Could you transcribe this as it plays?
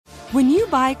When you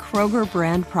buy Kroger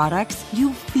brand products,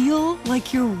 you feel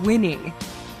like you're winning.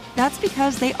 That's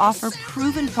because they offer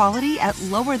proven quality at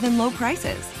lower than low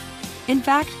prices. In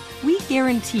fact, we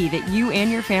guarantee that you and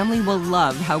your family will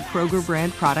love how Kroger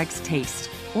brand products taste,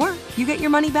 or you get your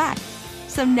money back.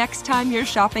 So next time you're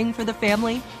shopping for the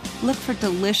family, look for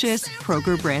delicious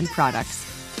Kroger brand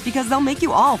products, because they'll make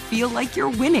you all feel like you're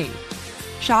winning.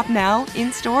 Shop now,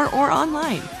 in-store, or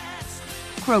online.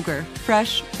 Kroger,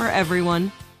 fresh for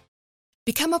everyone.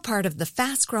 Become a part of the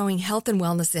fast-growing health and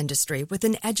wellness industry with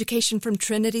an education from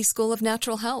Trinity School of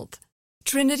Natural Health.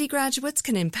 Trinity graduates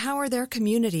can empower their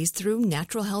communities through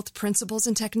natural health principles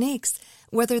and techniques,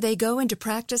 whether they go into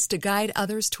practice to guide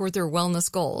others toward their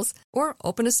wellness goals or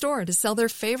open a store to sell their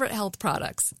favorite health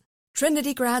products.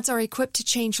 Trinity grads are equipped to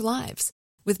change lives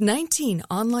with 19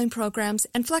 online programs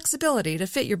and flexibility to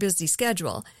fit your busy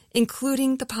schedule,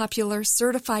 including the popular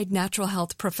Certified Natural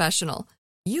Health Professional.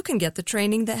 You can get the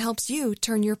training that helps you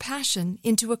turn your passion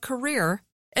into a career.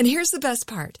 And here's the best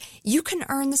part. You can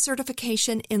earn the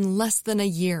certification in less than a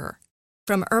year.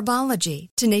 From herbology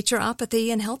to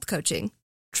naturopathy and health coaching,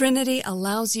 Trinity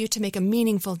allows you to make a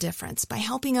meaningful difference by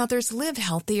helping others live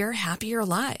healthier, happier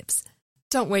lives.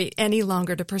 Don't wait any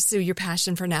longer to pursue your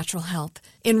passion for natural health.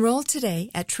 Enroll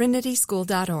today at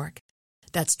trinityschool.org.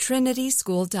 That's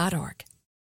trinityschool.org.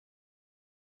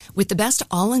 With the best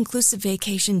all-inclusive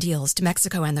vacation deals to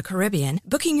Mexico and the Caribbean,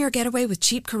 booking your getaway with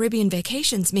Cheap Caribbean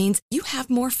Vacations means you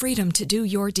have more freedom to do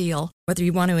your deal. Whether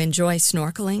you want to enjoy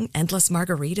snorkeling, endless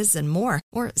margaritas, and more,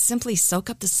 or simply soak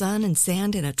up the sun and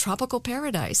sand in a tropical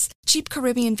paradise, Cheap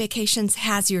Caribbean Vacations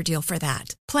has your deal for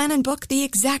that. Plan and book the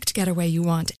exact getaway you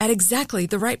want at exactly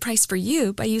the right price for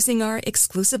you by using our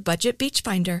exclusive budget beach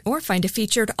finder, or find a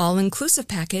featured all-inclusive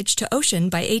package to Ocean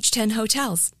by H10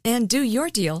 Hotels and do your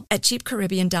deal at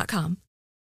cheapcaribbean.com.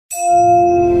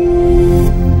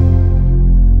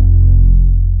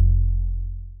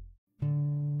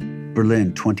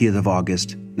 Berlin, 20th of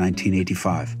August,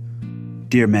 1985.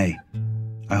 Dear May,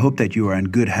 I hope that you are in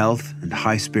good health and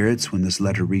high spirits when this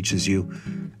letter reaches you.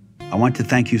 I want to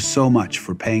thank you so much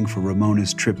for paying for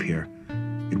Ramona's trip here.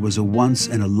 It was a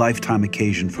once-in-a-lifetime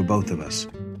occasion for both of us.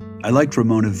 I liked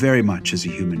Ramona very much as a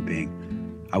human being.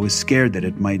 I was scared that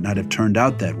it might not have turned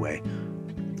out that way.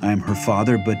 I am her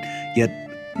father, but yet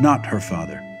not her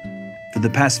father. For the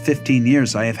past 15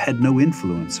 years, I have had no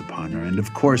influence upon her, and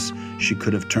of course, she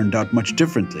could have turned out much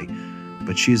differently,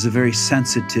 but she is a very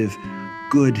sensitive,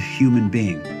 good human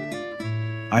being.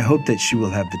 I hope that she will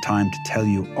have the time to tell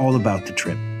you all about the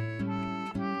trip.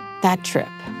 That trip,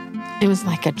 it was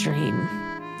like a dream.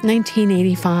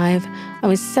 1985, I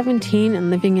was 17 and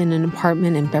living in an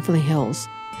apartment in Beverly Hills.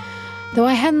 Though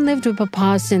I hadn't lived with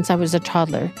Papa since I was a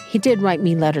toddler, he did write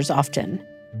me letters often.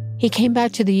 He came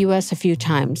back to the U.S. a few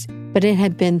times, but it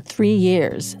had been 3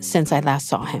 years since I last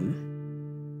saw him.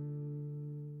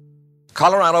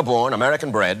 Colorado-born,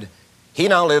 American-bred, he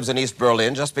now lives in East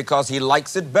Berlin just because he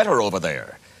likes it better over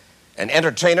there. An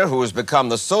entertainer who has become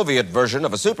the Soviet version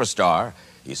of a superstar,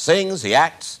 he sings, he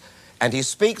acts, and he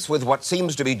speaks with what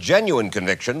seems to be genuine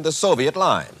conviction, the Soviet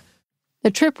line. The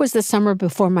trip was the summer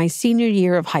before my senior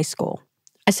year of high school.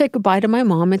 I said goodbye to my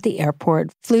mom at the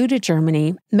airport, flew to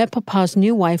Germany, met Papa's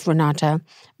new wife, Renata,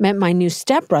 met my new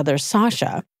stepbrother,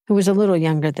 Sasha, who was a little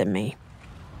younger than me.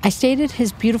 I stayed at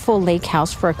his beautiful lake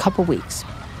house for a couple weeks,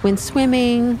 went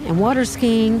swimming and water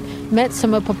skiing, met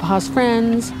some of Papa's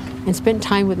friends, and spent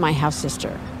time with my house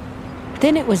sister.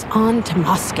 Then it was on to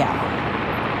Moscow.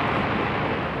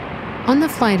 On the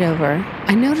flight over,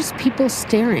 I noticed people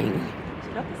staring.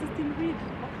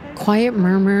 Quiet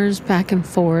murmurs back and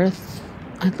forth.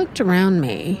 I looked around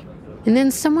me, and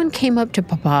then someone came up to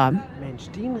Papa,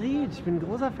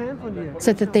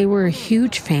 said that they were a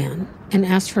huge fan, and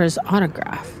asked for his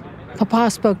autograph.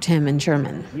 Papa spoke to him in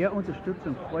German.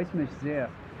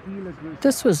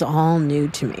 This was all new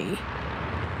to me.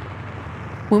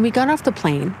 When we got off the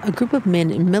plane, a group of men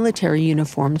in military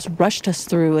uniforms rushed us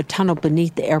through a tunnel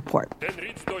beneath the airport.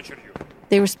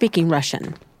 They were speaking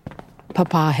Russian.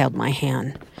 Papa held my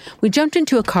hand. We jumped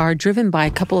into a car driven by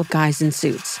a couple of guys in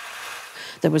suits.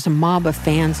 There was a mob of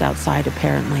fans outside,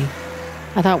 apparently.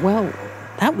 I thought, well,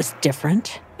 that was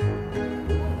different.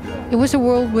 It was a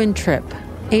whirlwind trip.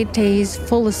 8 days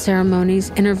full of ceremonies,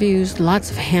 interviews, lots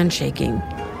of handshaking.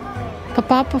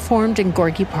 Papa performed in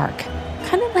Gorky Park,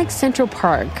 kind of like Central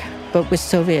Park, but with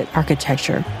Soviet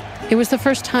architecture. It was the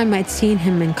first time I'd seen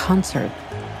him in concert.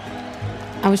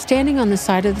 I was standing on the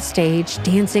side of the stage,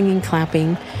 dancing and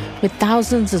clapping, with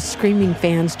thousands of screaming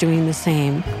fans doing the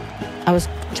same. I was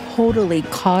totally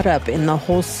caught up in the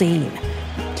whole scene.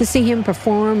 To see him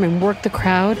perform and work the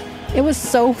crowd, it was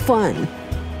so fun.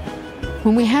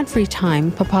 When we had free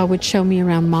time, Papa would show me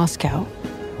around Moscow.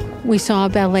 We saw a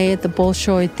ballet at the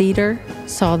Bolshoi Theater,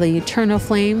 saw the Eternal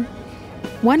Flame.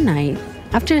 One night,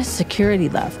 after his security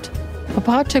left,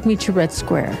 Papa took me to Red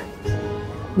Square.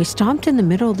 We stopped in the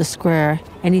middle of the square,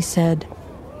 and he said,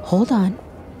 "Hold on,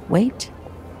 wait."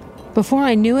 Before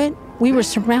I knew it, we were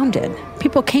surrounded.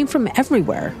 People came from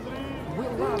everywhere.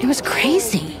 It was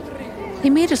crazy.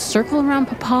 They made a circle around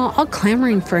Papa, all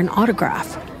clamoring for an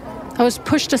autograph. I was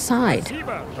pushed aside.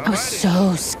 I was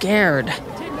so scared.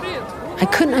 I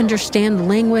couldn't understand the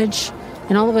language,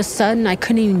 and all of a sudden, I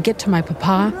couldn't even get to my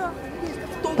Papa.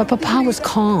 But Papa was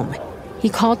calm. He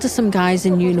called to some guys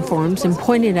in uniforms and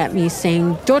pointed at me,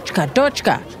 saying, "Dochka,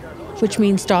 Dochka," which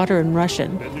means daughter in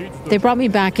Russian. They brought me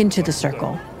back into the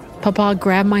circle. Papa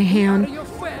grabbed my hand,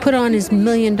 put on his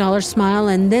 $1,000,000 smile,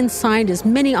 and then signed as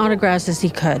many autographs as he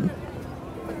could.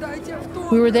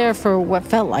 We were there for what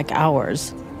felt like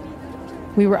hours.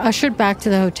 We were ushered back to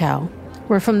the hotel,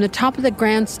 where from the top of the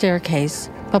grand staircase,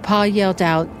 Papa yelled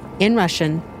out, in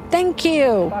Russian, "Thank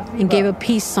you," and gave a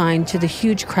peace sign to the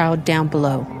huge crowd down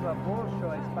below.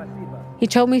 He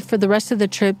told me for the rest of the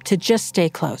trip to just stay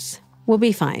close. We'll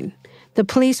be fine. The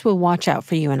police will watch out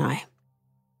for you and I.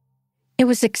 It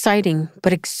was exciting,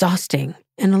 but exhausting,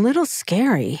 and a little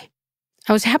scary.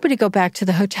 I was happy to go back to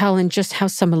the hotel and just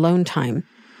have some alone time.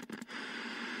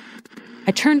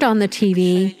 I turned on the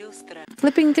TV,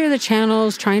 flipping through the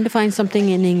channels, trying to find something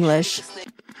in English.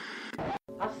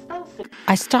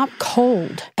 I stopped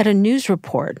cold at a news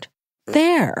report.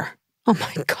 There. Oh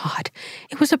my God.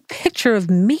 It was a picture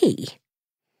of me.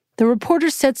 The reporter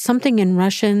said something in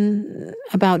Russian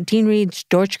about Dean Reed's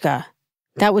Dochka.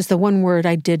 That was the one word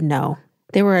I did know.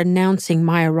 They were announcing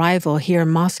my arrival here in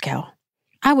Moscow.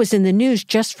 I was in the news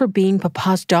just for being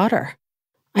Papa's daughter.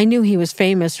 I knew he was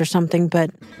famous or something,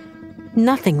 but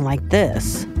nothing like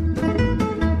this.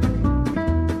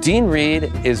 Dean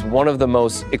Reed is one of the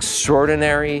most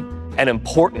extraordinary and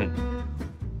important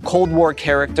Cold War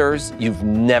characters you've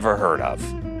never heard of.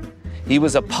 He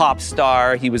was a pop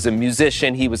star, he was a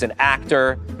musician, he was an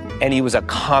actor, and he was a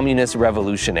communist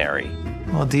revolutionary.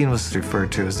 Well, Dean was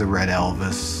referred to as the Red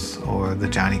Elvis, or the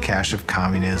Johnny Cash of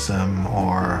communism,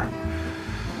 or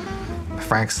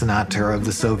Frank Sinatra of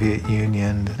the Soviet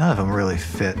Union. None of them really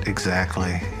fit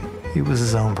exactly. He was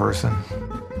his own person.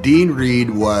 Dean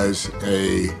Reed was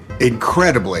an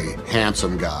incredibly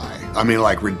handsome guy. I mean,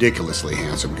 like ridiculously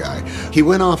handsome guy. He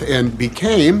went off and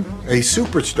became a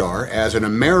superstar as an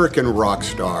American rock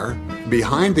star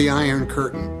behind the Iron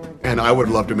Curtain. And I would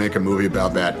love to make a movie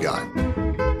about that guy.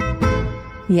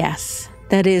 Yes,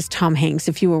 that is Tom Hanks,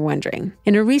 if you were wondering.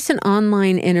 In a recent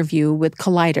online interview with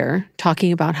Collider,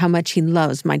 talking about how much he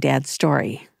loves my dad's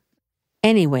story.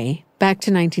 Anyway, back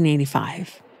to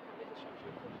 1985.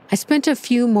 I spent a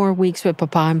few more weeks with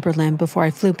Papa in Berlin before I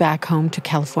flew back home to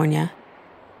California.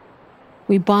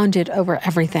 We bonded over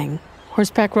everything.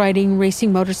 Horseback riding,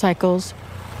 racing motorcycles.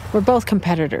 We're both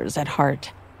competitors at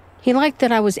heart. He liked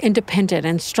that I was independent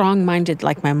and strong-minded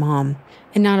like my mom,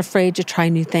 and not afraid to try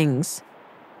new things.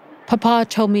 Papa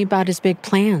told me about his big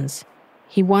plans.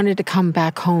 He wanted to come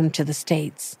back home to the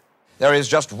States. There is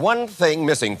just one thing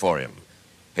missing for him.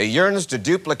 He yearns to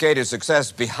duplicate his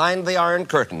success behind the Iron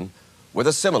Curtain with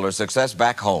a similar success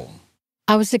back home.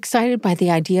 I was excited by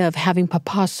the idea of having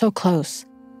Papa so close.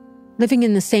 Living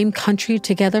in the same country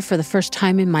together for the first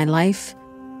time in my life.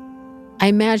 I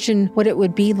imagined what it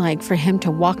would be like for him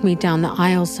to walk me down the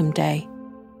aisle someday.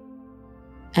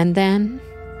 And then,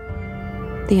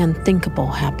 the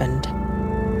unthinkable happened.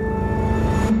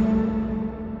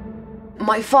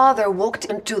 My father walked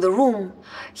into the room.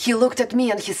 He looked at me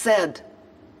and he said,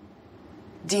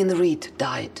 "Dean Reed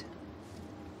died."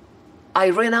 I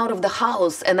ran out of the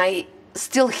house and I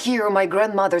still hear my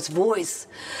grandmother's voice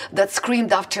that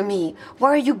screamed after me,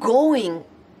 "Where are you going?"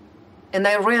 And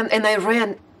I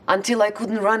ran until I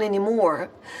couldn't run anymore.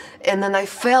 And then I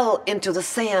fell into the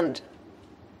sand.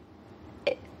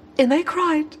 And I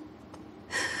cried.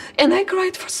 And I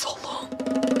cried for so long.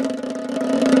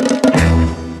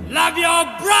 Love your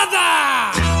brother,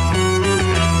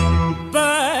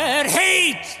 but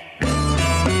hate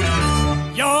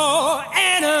your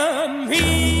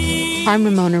enemy. I'm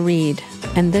Ramona Reed,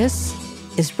 and this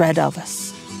is Red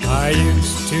Elvis. I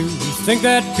used to think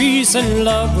that peace and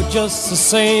love were just the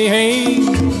same.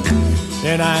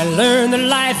 Then I learned that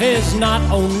life is not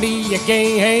only a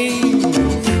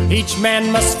game. Each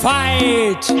man must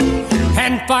fight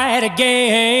and fight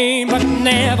again. But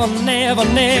never, never,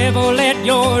 never let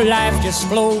your life just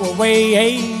flow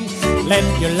away. Let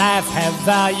your life have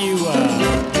value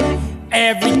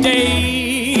every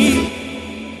day.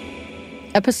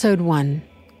 Episode 1,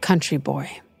 Country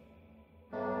Boy.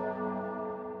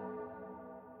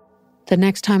 The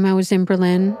next time I was in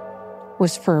Berlin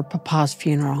was for Papa's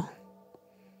funeral.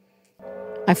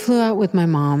 I flew out with my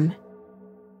mom.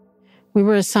 We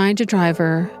were assigned a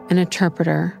driver and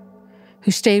interpreter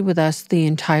who stayed with us the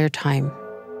entire time.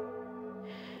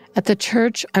 At the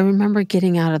church, I remember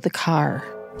getting out of the car.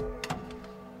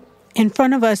 In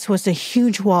front of us was a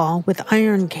huge wall with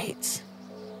iron gates.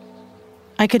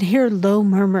 I could hear low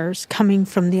murmurs coming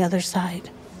from the other side.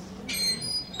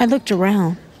 I looked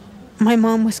around. My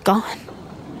mom was gone.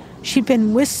 She'd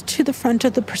been whisked to the front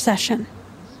of the procession.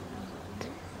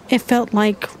 It felt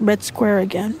like Red Square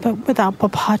again, but without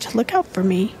Papa to look out for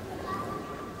me.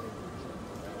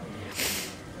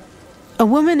 A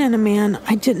woman and a man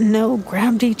I didn't know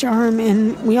grabbed each arm,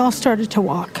 and we all started to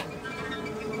walk.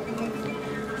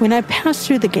 When I passed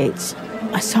through the gates,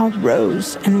 I saw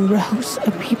rows and rows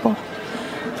of people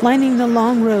lining the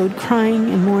long road,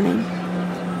 crying and mourning.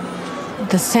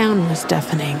 The sound was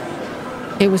deafening.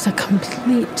 It was a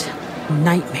complete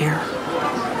nightmare.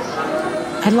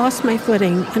 I lost my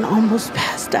footing and almost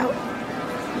passed out.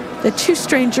 The two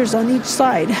strangers on each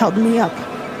side held me up.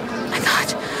 I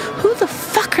thought, who the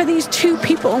fuck are these two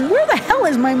people, and where the hell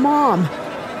is my mom?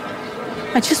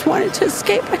 I just wanted to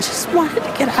escape. I just wanted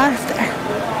to get out of there.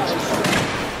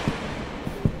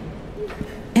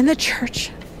 In the church,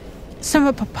 some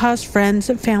of Papa's friends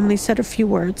and family said a few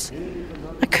words.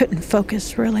 I couldn't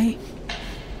focus, really.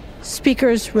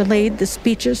 Speakers relayed the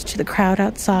speeches to the crowd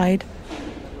outside.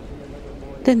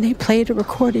 Then they played a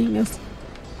recording of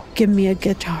Give Me a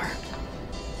Guitar.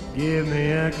 Give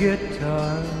me a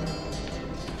guitar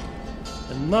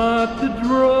and not the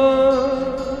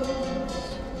drums.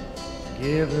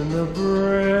 Give him the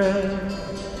bread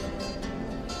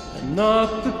and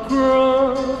not the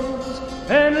crumbs.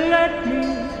 And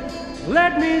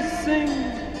let me sing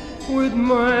with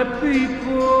my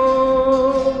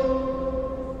people.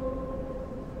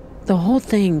 The whole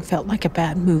thing felt like a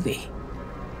bad movie.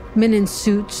 Men in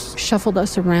suits shuffled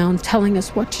us around, telling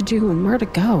us what to do and where to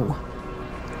go.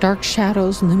 Dark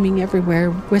shadows looming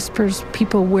everywhere, whispers,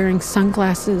 people wearing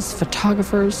sunglasses,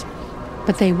 photographers.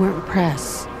 But they weren't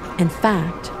press. In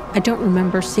fact, I don't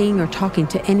remember seeing or talking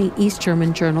to any East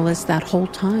German journalists that whole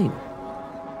time.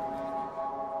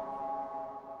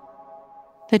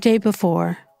 The day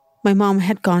before, my mom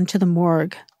had gone to the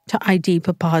morgue to ID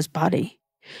Papa's body.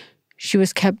 She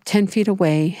was kept 10 feet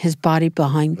away, his body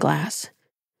behind glass.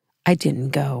 I didn't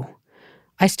go.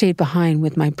 I stayed behind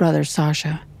with my brother,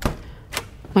 Sasha.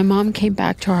 My mom came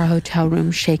back to our hotel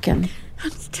room shaken. I'm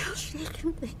still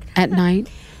shaken. At night,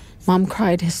 Mom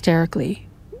cried hysterically,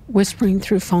 whispering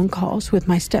through phone calls with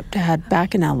my stepdad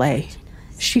back in L.A.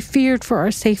 She feared for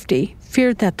our safety,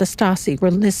 feared that the Stasi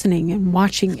were listening and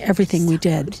watching everything we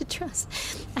did. To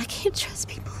trust. I can't trust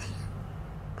people.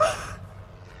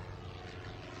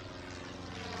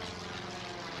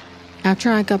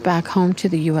 After I got back home to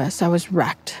the U.S., I was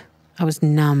wrecked. I was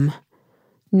numb.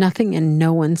 Nothing and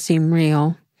no one seemed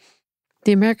real.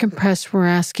 The American press were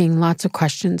asking lots of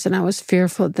questions, and I was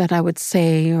fearful that I would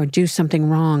say or do something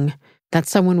wrong, that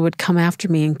someone would come after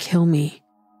me and kill me.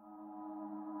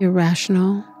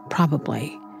 Irrational?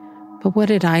 Probably. But what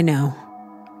did I know?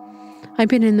 I'd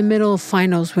been in the middle of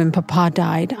finals when Papa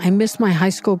died. I missed my high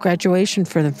school graduation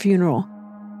for the funeral.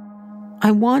 I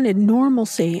wanted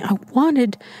normalcy. I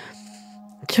wanted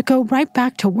to go right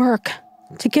back to work,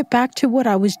 to get back to what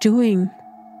I was doing.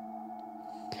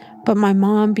 But my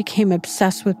mom became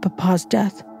obsessed with Papa's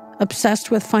death, obsessed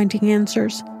with finding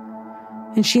answers,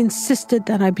 and she insisted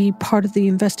that I be part of the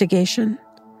investigation.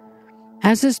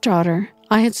 As his daughter,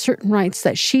 I had certain rights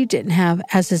that she didn't have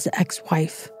as his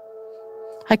ex-wife.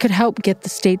 I could help get the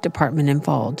State Department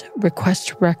involved,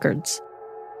 request records.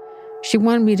 She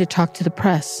wanted me to talk to the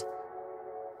press.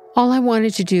 All I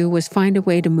wanted to do was find a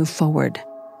way to move forward.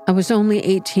 I was only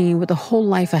 18 with a whole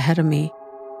life ahead of me.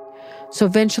 So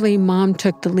eventually, Mom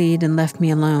took the lead and left me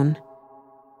alone.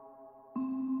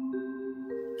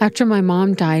 After my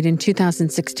mom died in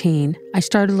 2016, I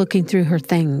started looking through her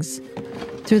things,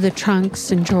 through the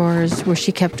trunks and drawers where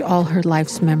she kept all her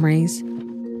life's memories.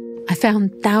 I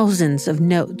found thousands of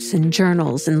notes and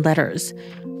journals and letters.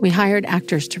 We hired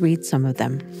actors to read some of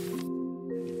them.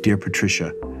 Dear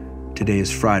Patricia, today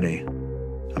is Friday.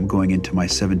 I'm going into my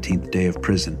 17th day of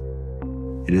prison.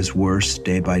 It is worse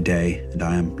day by day, and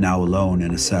I am now alone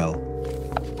in a cell.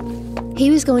 He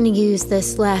was going to use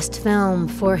this last film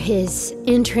for his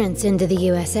entrance into the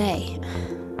USA.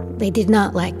 They did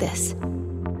not like this.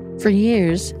 For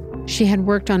years, she had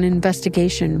worked on an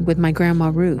investigation with my grandma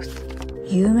Ruth.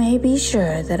 You may be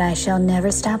sure that I shall never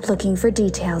stop looking for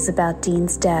details about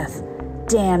Dean's death.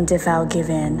 Damned if I'll give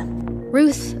in.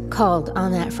 Ruth called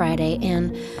on that Friday,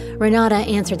 and Renata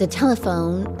answered the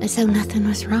telephone as though nothing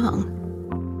was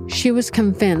wrong. She was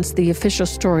convinced the official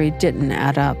story didn't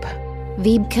add up.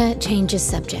 Wiebke changes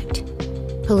subject.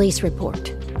 Police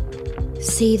report.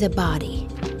 See the body.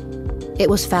 It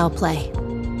was foul play.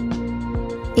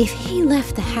 If he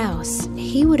left the house,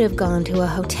 he would have gone to a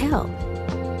hotel.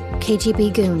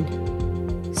 KGB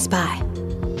goon. Spy.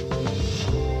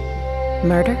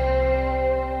 Murder?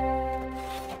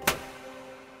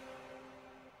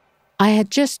 I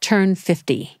had just turned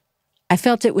 50. I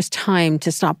felt it was time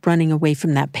to stop running away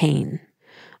from that pain.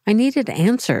 I needed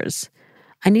answers.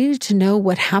 I needed to know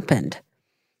what happened.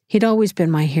 He'd always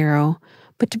been my hero,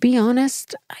 but to be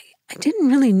honest, I didn't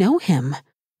really know him.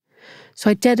 So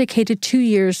I dedicated 2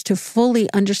 years to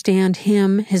fully understand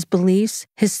him, his beliefs,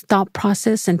 his thought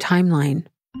process, and timeline.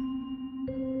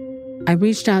 I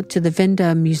reached out to the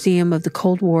Vinda Museum of the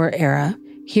Cold War Era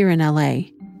here in LA.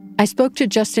 I spoke to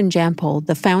Justin Jampol,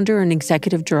 the founder and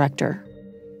executive director.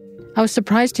 I was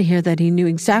surprised to hear that he knew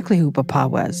exactly who Papa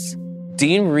was.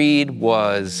 Dean Reed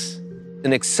was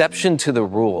an exception to the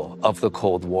rule of the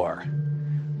Cold War,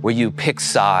 where you pick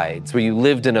sides, where you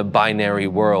lived in a binary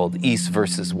world, East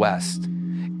versus West.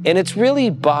 And it's really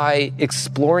by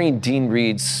exploring Dean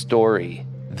Reed's story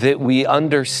that we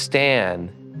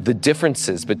understand the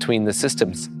differences between the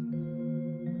systems.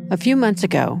 A few months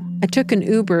ago, I took an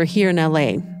Uber here in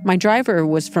LA. My driver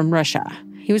was from Russia.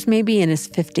 He was maybe in his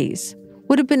 50s.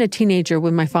 Would have been a teenager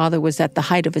when my father was at the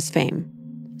height of his fame.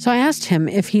 So I asked him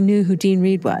if he knew who Dean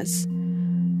Reed was.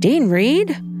 Dean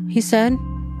Reed? He said.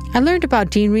 I learned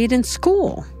about Dean Reed in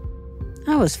school.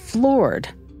 I was floored.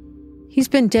 He's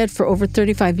been dead for over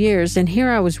 35 years, and here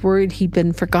I was worried he'd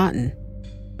been forgotten.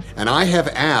 And I have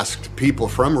asked people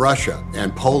from Russia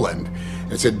and Poland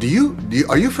and said,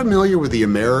 are you familiar with the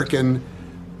American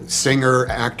singer,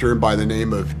 actor by the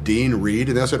name of Dean Reed?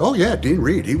 And they said, oh yeah, Dean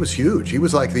Reed, he was huge. He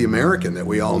was like the American that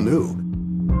we all knew.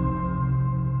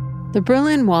 The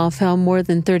Berlin Wall fell more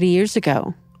than 30 years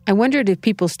ago. I wondered if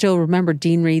people still remember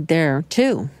Dean Reed there,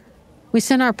 too. We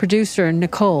sent our producer,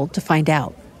 Nicole, to find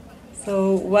out.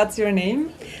 So, what's your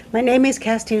name? My name is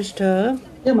Kerstin Stör.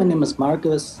 Yeah, my name is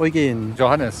Marcus. Eugen.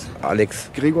 Johannes. Alex.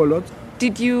 Gregor Lott.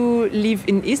 Did you live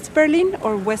in East Berlin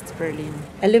or West Berlin?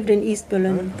 I lived in East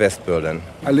Berlin. West Berlin.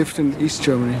 I lived in East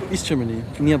Germany. East Germany,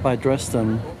 nearby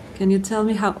Dresden. Can you tell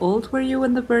me how old were you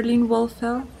when the Berlin Wall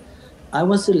fell? I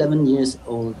was 11 years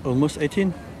old. Almost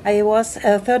 18. I was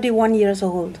 31 years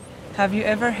old. Have you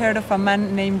ever heard of a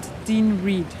man named Dean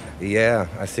Reed? Yeah,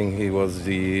 I think he was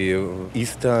the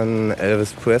Eastern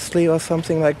Elvis Presley or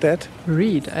something like that.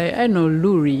 Reed, I know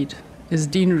Lou Reed. Is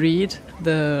Dean Reed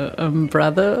the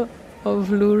brother of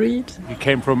Lou Reed? He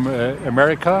came from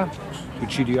America to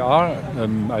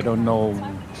GDR. I don't know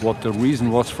what the reason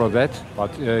was for that,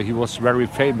 but he was very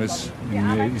famous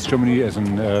in East Germany as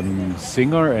a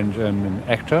singer and an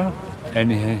actor.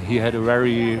 And he had a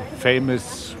very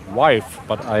famous wife,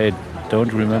 but I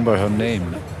don't remember her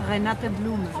name. Renate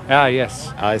Blume. Ah,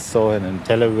 yes. I saw him in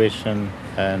television,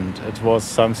 and it was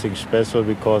something special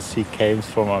because he came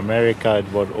from America.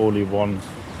 It was only one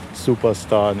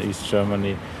superstar in East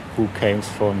Germany who came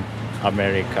from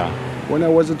America. When I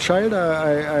was a child,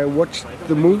 I watched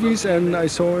the movies and I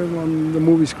saw him on the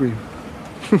movie screen.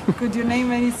 Could you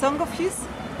name any song of his?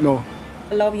 No.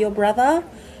 Love your brother.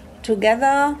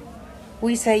 Together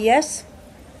we say yes.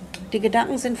 Die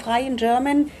Gedanken sind frei in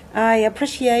German. I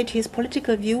appreciate his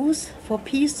political views for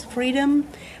peace, freedom,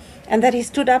 and that he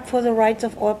stood up for the rights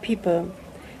of all people.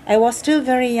 I was still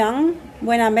very young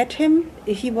when I met him.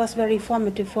 He was very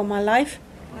formative for my life.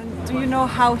 And do you know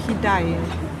how he died?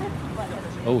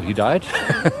 Oh, he died?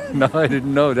 No, I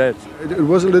didn't know that. It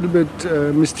was a little bit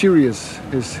mysterious,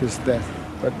 his death,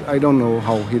 but I don't know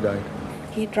how he died.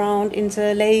 He drowned in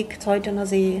the lake Teutoner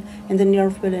See in the near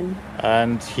of Berlin.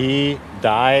 And he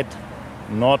died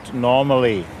not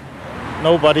normally.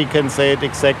 Nobody can say it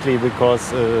exactly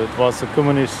because it was a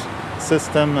communist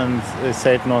system and they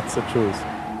said not the truth.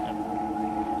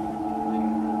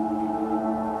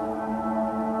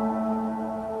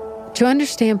 To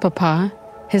understand Papa,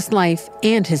 his life,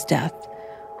 and his death,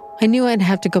 I knew I'd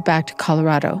have to go back to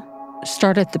Colorado,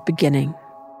 start at the beginning.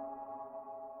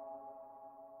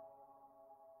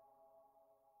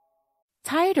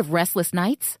 Tired of restless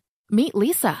nights? Meet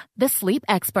Lisa, the sleep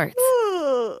experts.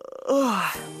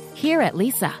 Here at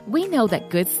Lisa, we know that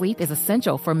good sleep is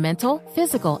essential for mental,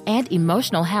 physical, and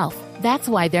emotional health. That's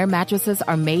why their mattresses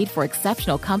are made for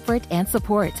exceptional comfort and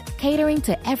support, catering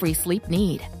to every sleep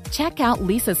need. Check out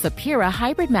Lisa's Sapira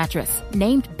Hybrid Mattress,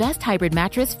 named Best Hybrid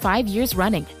Mattress 5 years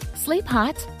running. Sleep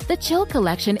hot? The Chill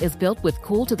collection is built with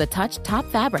cool-to-the-touch top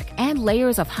fabric and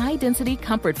layers of high-density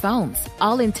comfort foams,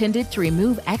 all intended to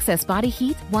remove excess body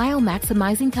heat while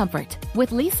maximizing comfort. With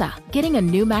Leesa, getting a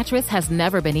new mattress has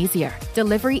never been easier.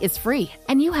 Delivery is free,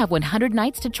 and you have 100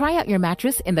 nights to try out your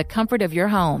mattress in the comfort of your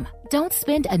home. Don't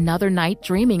spend another night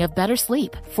dreaming of better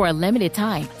sleep. For a limited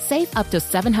time, save up to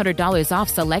 $700 off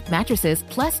select mattresses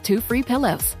plus 2 free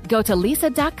pillows. Go to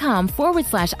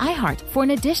leesa.com/iHeart for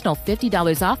an additional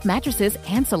 $50 off mattresses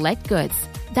and select goods.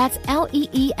 That's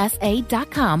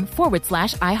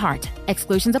LEESA.com/iHeart.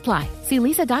 Exclusions apply. See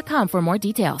leesa.com for more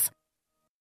details.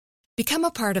 Become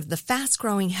a part of the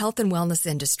fast-growing health and wellness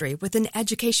industry with an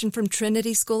education from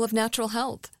Trinity School of Natural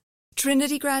Health.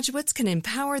 Trinity graduates can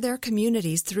empower their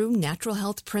communities through natural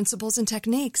health principles and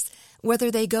techniques, whether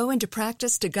they go into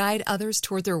practice to guide others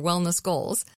toward their wellness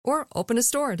goals or open a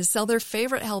store to sell their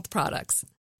favorite health products.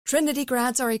 Trinity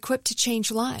grads are equipped to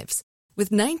change lives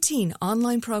with 19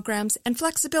 online programs and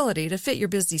flexibility to fit your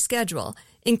busy schedule,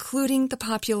 including the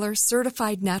popular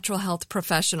Certified Natural Health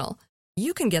Professional.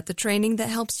 You can get the training that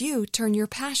helps you turn your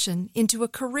passion into a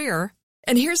career.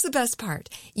 And here's the best part.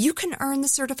 You can earn the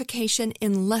certification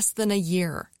in less than a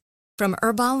year. From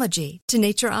herbology to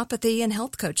naturopathy and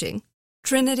health coaching,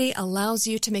 Trinity allows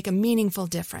you to make a meaningful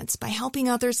difference by helping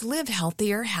others live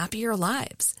healthier, happier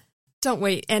lives. Don't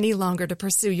wait any longer to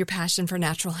pursue your passion for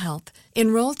natural health.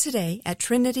 Enroll today at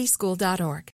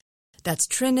trinityschool.org. That's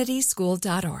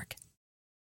trinityschool.org.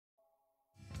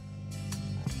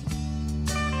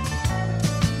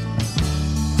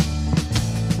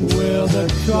 Well, the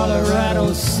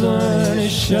Colorado sun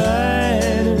is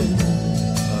shining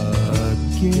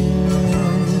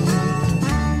again,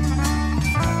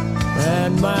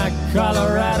 and my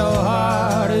Colorado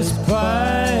heart is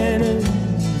pining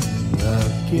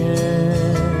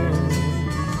again.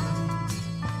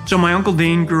 So my Uncle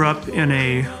Dean grew up in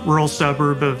a rural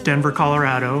suburb of Denver,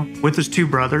 Colorado, with his 2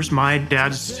 brothers. My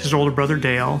dad's his older brother,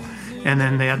 Dale, and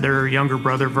then they had their younger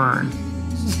brother, Vern.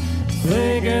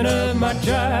 Thinking of my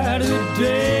childhood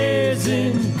days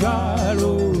in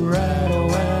Colorado,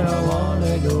 and I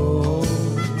wanna go.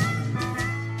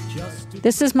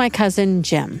 This is my cousin,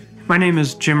 Jim. My name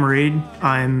is Jim Reed.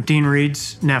 I'm Dean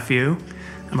Reed's nephew,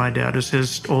 and my dad is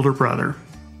his older brother.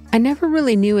 I never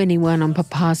really knew anyone on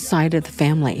Papa's side of the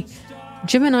family.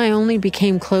 Jim and I only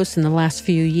became close in the last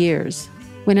few years.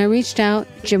 When I reached out,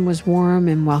 Jim was warm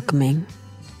and welcoming.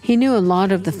 He knew a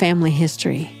lot of the family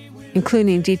history,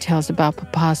 including details about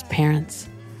Papa's parents.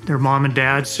 Their mom and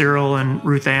dad, Cyril and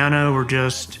Ruth Anna, were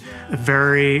just a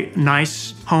very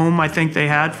nice home, I think they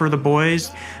had for the boys.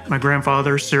 My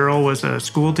grandfather, Cyril, was a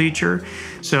school teacher,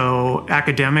 so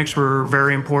academics were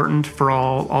very important for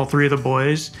all 3 of the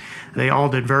boys. They all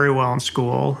did very well in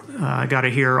school. I got to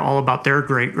hear all about their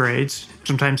great grades,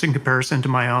 sometimes in comparison to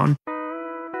my own.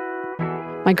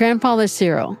 My grandfather,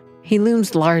 Cyril, he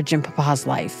looms large in Papa's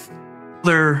life.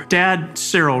 Their dad,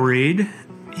 Cyril Reed,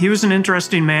 he was an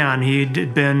interesting man.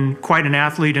 He'd been quite an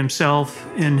athlete himself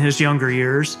in his younger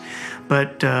years,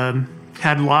 but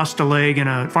had lost a leg in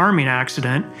a farming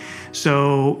accident.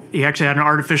 So he actually had an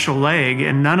artificial leg,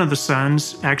 and none of the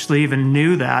sons actually even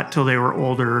knew that till they were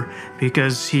older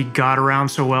because he got around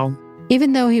so well.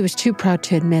 Even though he was too proud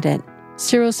to admit it,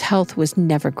 Cyril's health was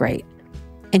never great,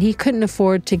 and he couldn't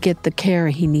afford to get the care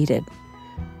he needed.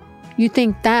 You'd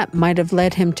think that might have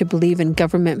led him to believe in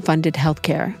government-funded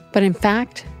healthcare, but in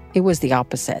fact, it was the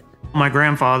opposite. My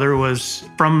grandfather was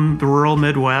from the rural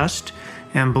Midwest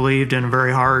and believed in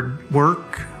very hard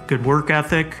work, good work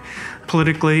ethic,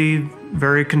 politically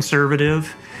very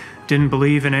conservative, didn't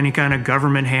believe in any kind of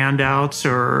government handouts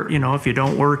or, if you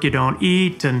don't work, you don't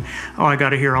eat. And, I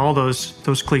got to hear all those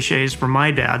cliches from my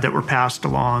dad that were passed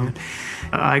along.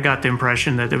 I got the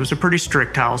impression that it was a pretty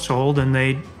strict household, and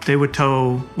they would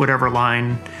toe whatever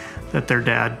line that their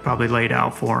dad probably laid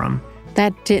out for them.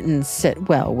 That didn't sit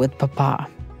well with Papa.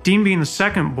 Dean being the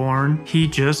second born, he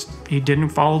didn't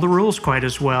follow the rules quite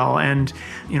as well. And,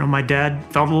 my dad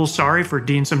felt a little sorry for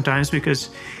Dean sometimes because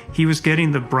he was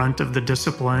getting the brunt of the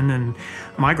discipline. And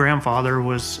my grandfather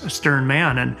was a stern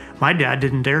man, and my dad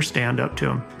didn't dare stand up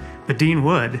to him. But Dean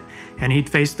would, and he'd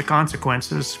face the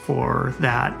consequences for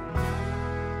that.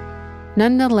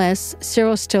 Nonetheless,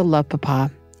 Cyril still loved Papa,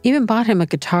 even bought him a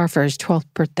guitar for his 12th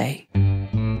birthday.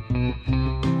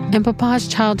 And Papa's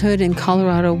childhood in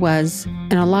Colorado was,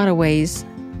 in a lot of ways,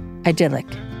 idyllic.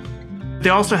 They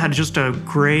also had just a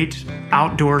great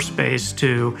outdoor space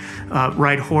to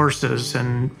ride horses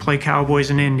and play cowboys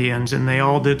and Indians, and they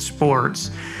all did sports.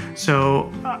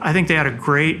 So I think they had a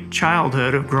great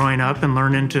childhood of growing up and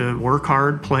learning to work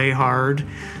hard, play hard,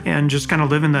 and just kind of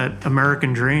living that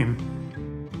American dream.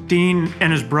 Dean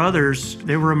and his brothers,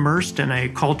 they were immersed in a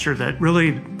culture that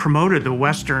really promoted the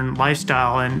Western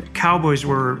lifestyle, and cowboys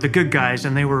were the good guys,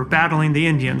 and they were battling the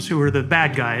Indians, who were the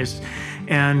bad guys.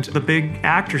 And the big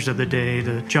actors of the day,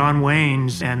 the John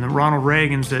Waynes and the Ronald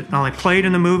Reagans that not only played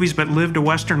in the movies but lived a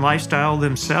Western lifestyle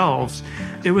themselves,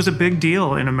 it was a big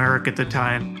deal in America at the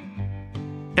time.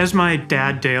 As my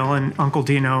dad, Dale, and Uncle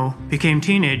Dino became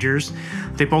teenagers,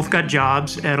 they both got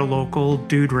jobs at a local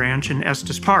dude ranch in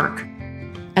Estes Park.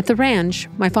 At the ranch,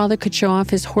 my father could show off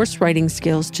his horse riding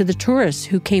skills to the tourists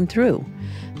who came through.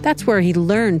 That's where he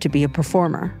learned to be a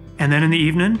performer. And then in the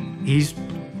evening, he's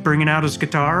bringing out his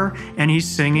guitar and he's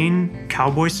singing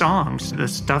cowboy songs, the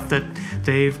stuff that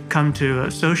they've come to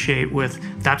associate with.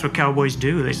 That's what cowboys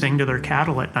do. They sing to their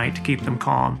cattle at night to keep them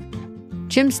calm.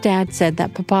 Jim's dad said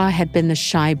that Papa had been the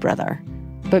shy brother,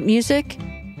 but music,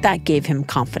 that gave him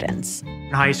confidence.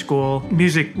 In high school,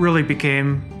 music really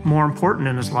became more important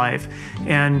in his life,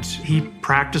 and he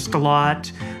practiced a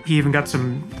lot. He even got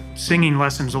some singing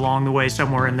lessons along the way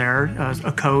somewhere in there,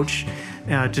 a coach,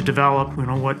 to develop,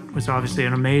 what was obviously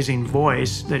an amazing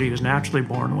voice that he was naturally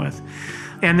born with.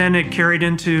 And then it carried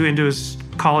into his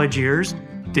college years.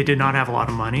 They did not have a lot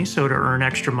of money, so to earn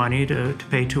extra money to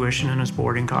pay tuition and his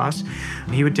boarding costs,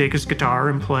 he would take his guitar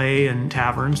and play in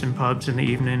taverns and pubs in the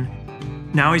evening.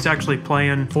 Now he's actually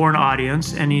playing for an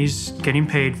audience, and he's getting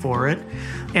paid for it.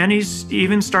 And he's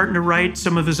even starting to write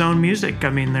some of his own music. I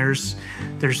mean, there's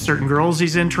certain girls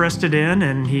he's interested in,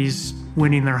 and he's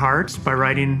winning their hearts by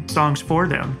writing songs for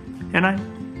them. And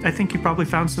I think he probably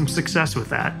found some success with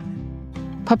that.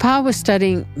 Papa was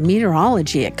studying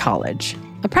meteorology at college.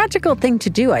 A practical thing to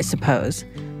do, I suppose.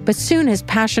 But soon his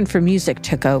passion for music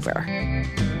took over.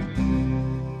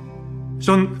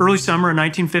 So in early summer of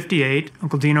 1958,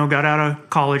 Uncle Dino got out of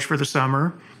college for the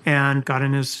summer and got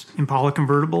in his Impala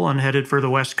convertible and headed for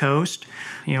the West Coast.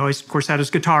 He always, of course, had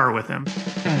his guitar with him.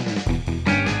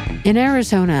 In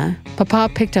Arizona,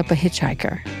 Papa picked up a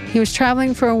hitchhiker. He was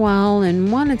traveling for a while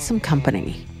and wanted some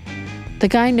company. The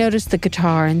guy noticed the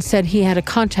guitar and said he had a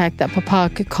contact that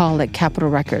Papa could call at Capitol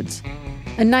Records.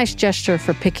 A nice gesture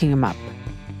for picking him up.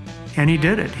 And he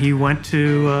did it. He went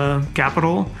to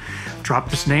Capitol,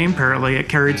 dropped his name, apparently it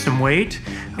carried some weight,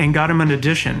 and got him an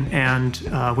audition. And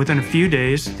within a few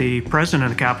days, the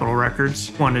president of Capitol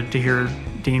Records wanted to hear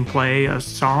Dean play a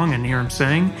song and hear him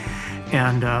sing.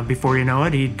 And before you know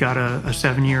it, he'd got a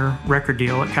 7-year record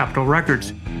deal at Capitol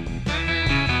Records.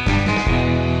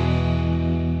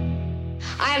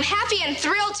 I am happy and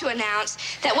thrilled to announce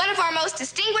that one of our most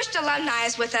distinguished alumni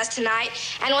is with us tonight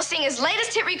and will sing his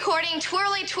latest hit recording,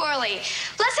 Twirly Twirly.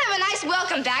 Let's have a nice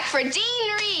welcome back for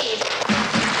Dean Reed.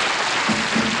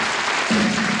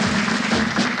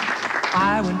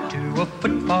 I went to a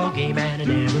football game and I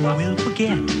never will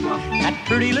forget that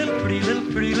pretty little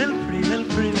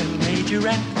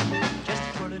majorette.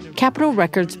 Capitol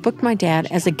Records booked my dad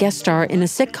as a guest star in a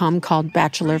sitcom called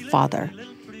Bachelor Father.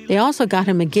 They also got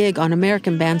him a gig on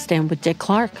American Bandstand with Dick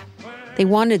Clark. They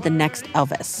wanted the next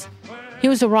Elvis. He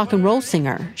was a rock and roll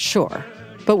singer, sure,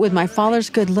 but with my father's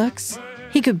good looks,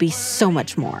 he could be so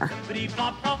much more.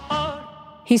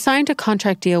 He signed a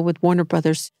contract deal with Warner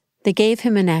Brothers. They gave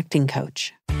him an acting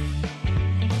coach.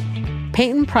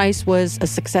 Peyton Price was a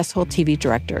successful TV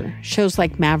director, shows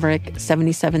like Maverick,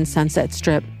 77 Sunset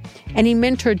Strip, and he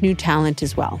mentored new talent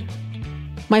as well.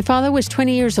 My father was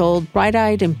 20 years old,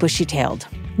 bright-eyed and bushy-tailed,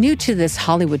 new to this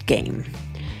Hollywood game.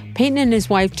 Peyton and his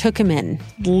wife took him in,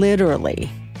 literally.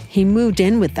 He moved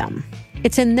in with them.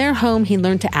 It's in their home he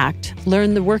learned to act,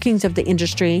 learned the workings of the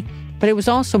industry, but it was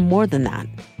also more than that.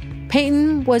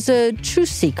 Peyton was a truth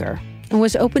seeker and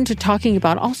was open to talking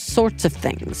about all sorts of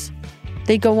things.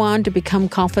 They go on to become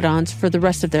confidants for the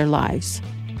rest of their lives.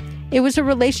 It was a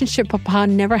relationship Papa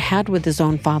never had with his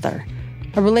own father,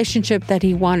 a relationship that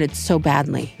he wanted so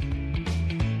badly.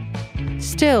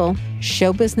 Still,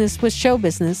 show business was show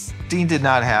business. Dean did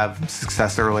not have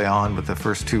success early on with the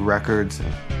first 2 records.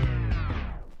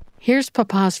 Here's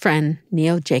Papa's friend,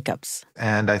 Neil Jacobs.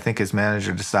 And I think his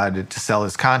manager decided to sell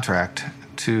his contract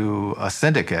to a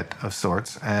syndicate of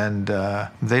sorts. And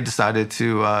they decided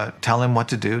to tell him what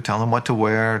to do, tell him what to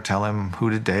wear, tell him who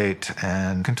to date,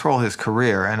 and control his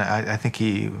career. And I think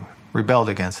he rebelled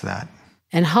against that.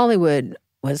 And Hollywood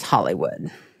was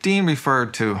Hollywood. Dean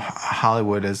referred to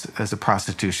Hollywood as a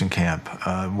prostitution camp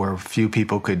where few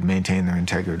people could maintain their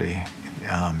integrity.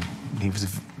 He was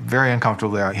very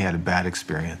uncomfortable there. He had a bad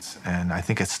experience, and I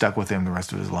think it stuck with him the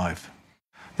rest of his life.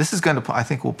 This is going to, I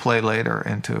think, will play later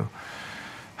into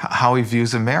how he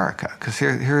views America, because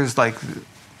here's like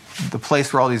the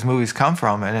place where all these movies come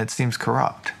from, and it seems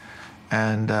corrupt.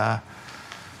 And I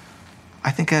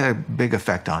think it had a big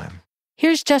effect on him.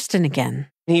 Here's Justin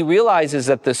again. He realizes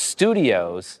that the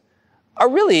studios are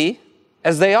really,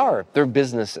 as they are, they're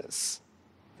businesses.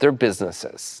 They're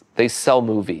businesses. They sell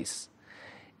movies.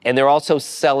 And they're also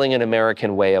selling an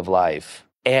American way of life.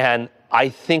 And I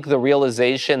think the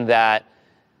realization that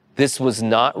this was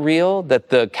not real, that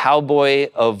the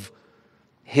cowboy of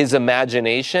his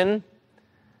imagination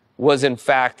was in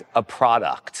fact a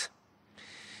product.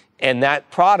 And that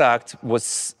product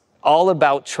was all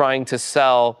about trying to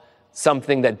sell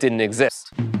something that didn't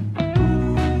exist.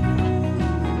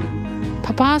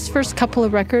 Papa's first couple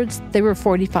of records, they were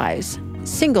 45s,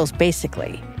 singles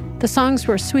basically. The songs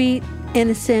were sweet,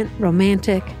 innocent,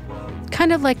 romantic,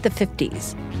 kind of like the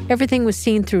 50s. Everything was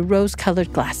seen through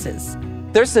rose-colored glasses.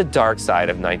 There's the dark side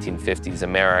of 1950s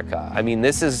America. I mean,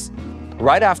 this is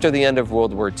right after the end of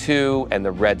World War II and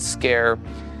the Red Scare,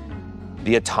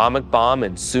 the atomic bomb,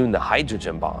 and soon the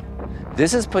hydrogen bomb.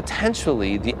 This is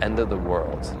potentially the end of the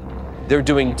world. They're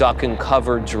doing duck and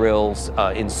cover drills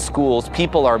in schools.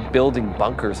 People are building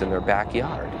bunkers in their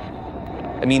backyard.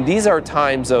 I mean, these are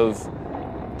times of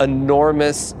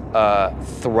enormous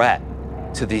threat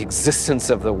to the existence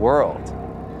of the world.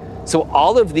 So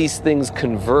all of these things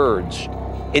converge,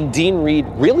 and Dean Reed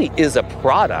really is a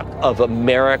product of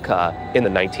America in the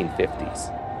 1950s.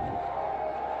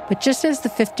 But just as the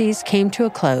 50s came to a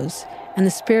close and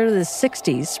the spirit of the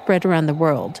 60s spread around the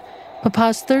world,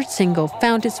 Papa's third single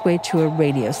found its way to a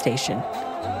radio station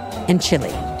in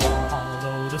Chile.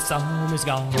 Although the sun is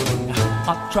gone,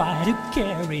 I'll try to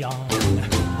carry on,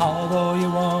 although you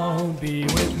won't be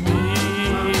with me.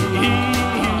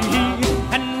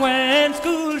 And when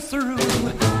school's through,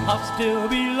 I'll still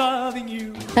be loving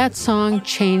you. That song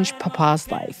changed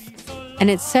Papa's life, and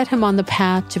it set him on the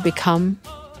path to become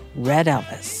Red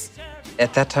Elvis.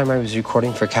 At that time, I was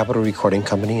recording for Capitol Recording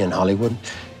Company in Hollywood,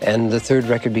 and the third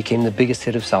record became the biggest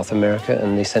hit of South America,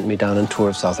 and they sent me down on tour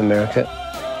of South America.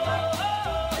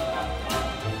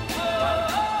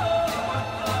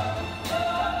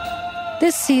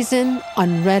 This season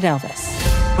on Red Elvis.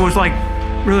 It was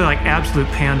really like absolute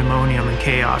pandemonium and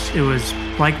chaos. It was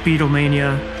like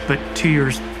Beatlemania, but 2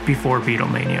 years before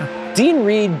Beatlemania. Dean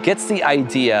Reed gets the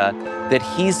idea that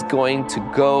he's going to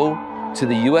go to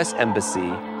the U.S.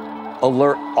 Embassy,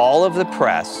 alert all of the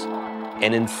press,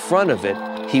 and in front of it,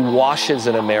 he washes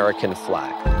an American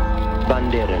flag.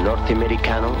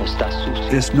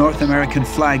 This North American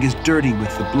flag is dirty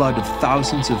with the blood of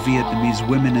thousands of Vietnamese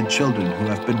women and children who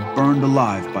have been burned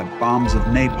alive by bombs of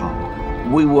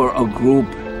napalm. We were a group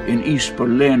in East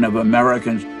Berlin of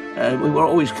Americans. We were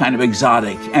always kind of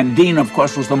exotic, and Dean, of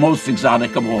course, was the most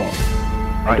exotic of all.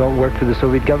 I don't work for the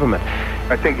Soviet government.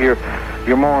 I think you're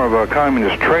more of a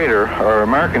communist traitor or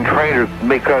American traitor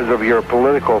because of your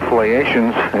political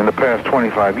affiliations in the past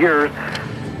 25 years.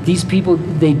 These people,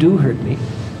 they do hurt me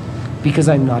because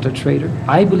I'm not a traitor.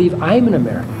 I believe I'm an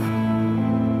American.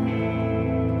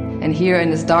 And here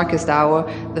in his darkest hour,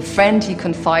 the friend he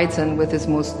confides in with his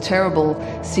most terrible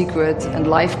secret and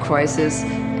life crisis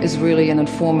is really an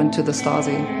informant to the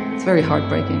Stasi. It's very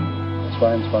heartbreaking.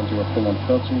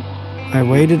 22:45. I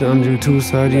waited until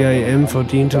 2:30 a.m. for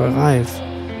Dean to arrive,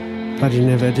 but he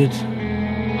never did.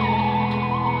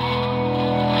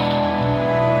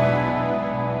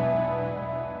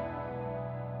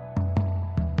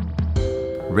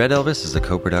 Red Elvis is a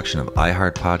co-production of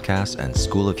iHeart Podcasts and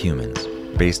School of Humans,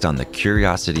 based on the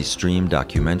Curiosity Stream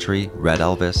documentary Red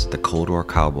Elvis, The Cold War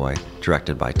Cowboy,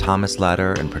 directed by Thomas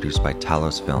Latter and produced by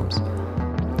Talos Films.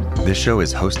 This show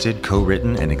is hosted,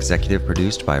 co-written, and executive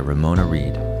produced by Ramona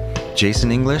Reed.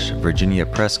 Jason English, Virginia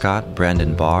Prescott,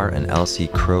 Brandon Barr, and Elsie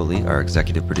Crowley are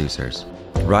executive producers.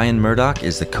 Ryan Murdoch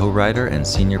is the co-writer and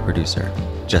senior producer.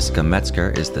 Jessica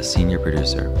Metzger is the senior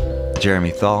producer.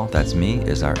 Jeremy Thal, that's me,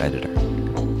 is our editor.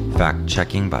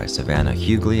 Fact-checking by Savannah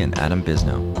Hughley and Adam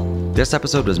Bisno. This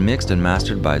episode was mixed and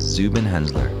mastered by Zubin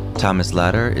Hensler. Thomas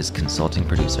Latter is consulting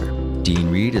producer. Dean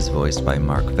Reed is voiced by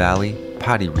Mark Valley.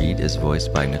 Patty Reed is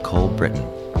voiced by Nicole Britton.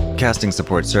 Casting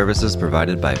support services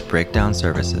provided by Breakdown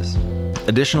Services.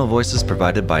 Additional voices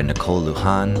provided by Nicole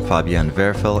Lujan, Fabienne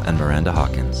Verfel, and Miranda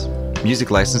Hawkins. Music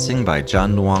licensing by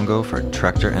John Luongo for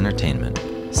Trector Entertainment.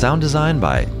 Sound design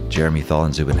by Jeremy Thal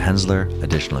and Zubin Hensler.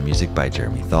 Additional music by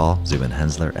Jeremy Thal, Zubin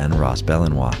Hensler, and Ross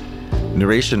Belenois.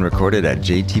 Narration recorded at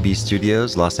JTB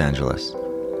Studios, Los Angeles.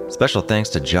 Special thanks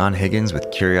to John Higgins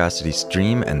with Curiosity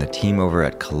Stream and the team over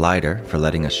at Collider for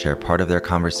letting us share part of their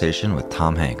conversation with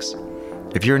Tom Hanks.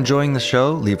 If you're enjoying the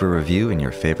show, leave a review in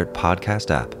your favorite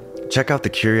podcast app. Check out the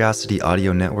Curiosity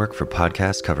Audio Network for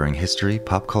podcasts covering history,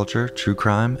 pop culture, true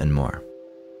crime, and more.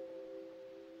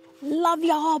 Love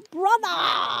your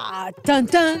brother! Dun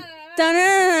dun!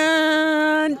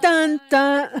 Dun, dun,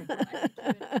 dun.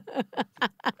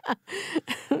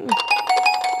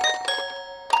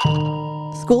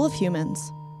 School of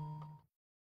Humans.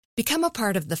 Become a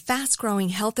part of the fast-growing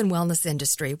health and wellness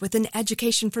industry with an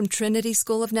education from Trinity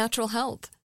School of Natural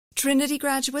Health. Trinity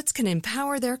graduates can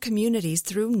empower their communities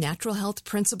through natural health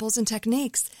principles and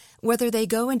techniques, whether they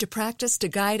go into practice to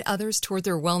guide others toward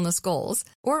their wellness goals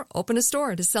or open a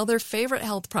store to sell their favorite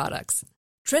health products.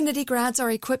 Trinity grads are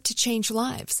equipped to change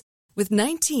lives with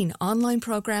 19 online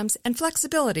programs and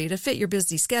flexibility to fit your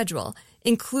busy schedule,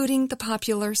 including the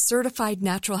popular Certified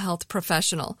Natural Health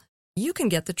Professional. You can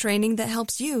get the training that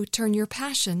helps you turn your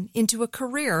passion into a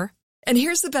career. And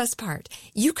here's the best part.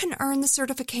 You can earn the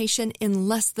certification in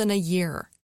less than a year.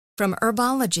 From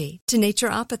herbology to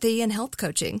naturopathy and health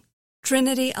coaching,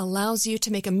 Trinity allows you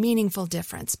to make a meaningful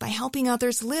difference by helping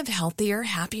others live healthier,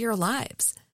 happier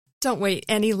lives. Don't wait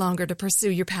any longer to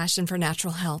pursue your passion for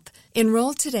natural health.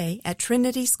 Enroll today at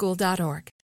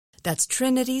trinityschool.org. That's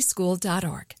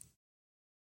trinityschool.org.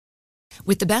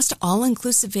 With the best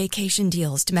all-inclusive vacation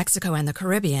deals to Mexico and the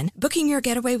Caribbean, booking your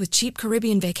getaway with Cheap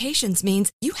Caribbean Vacations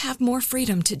means you have more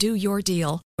freedom to do your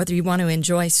deal. Whether you want to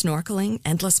enjoy snorkeling,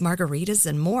 endless margaritas,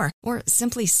 and more, or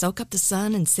simply soak up the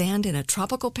sun and sand in a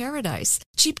tropical paradise,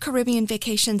 Cheap Caribbean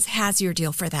Vacations has your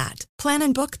deal for that. Plan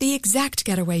and book the exact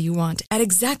getaway you want at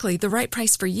exactly the right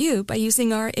price for you by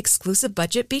using our exclusive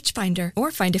budget beach finder, or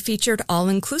find a featured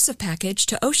all-inclusive package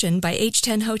to Ocean by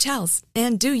H10 Hotels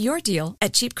and do your deal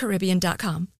at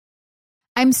cheapcaribbean.com.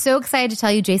 I'm so excited to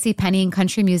tell you JCPenney and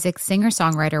country music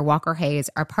singer-songwriter Walker Hayes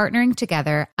are partnering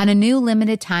together on a new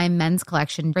limited-time men's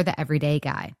collection for the everyday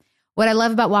guy. What I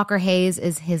love about Walker Hayes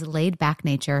is his laid-back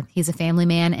nature. He's a family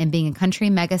man, and being a country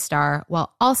megastar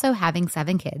while also having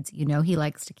 7 kids, you know he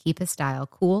likes to keep his style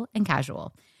cool and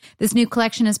casual. This new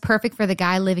collection is perfect for the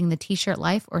guy living the t-shirt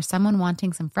life or someone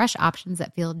wanting some fresh options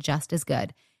that feel just as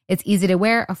good. It's easy to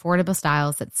wear, affordable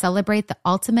styles that celebrate the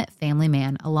ultimate family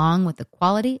man, along with the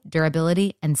quality,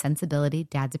 durability, and sensibility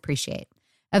dads appreciate.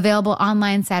 Available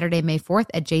online Saturday, May 4th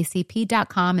at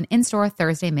jcp.com and in-store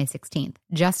Thursday, May 16th.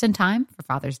 Just in time for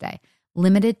Father's Day.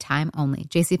 Limited time only.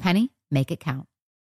 JCPenney, make it count.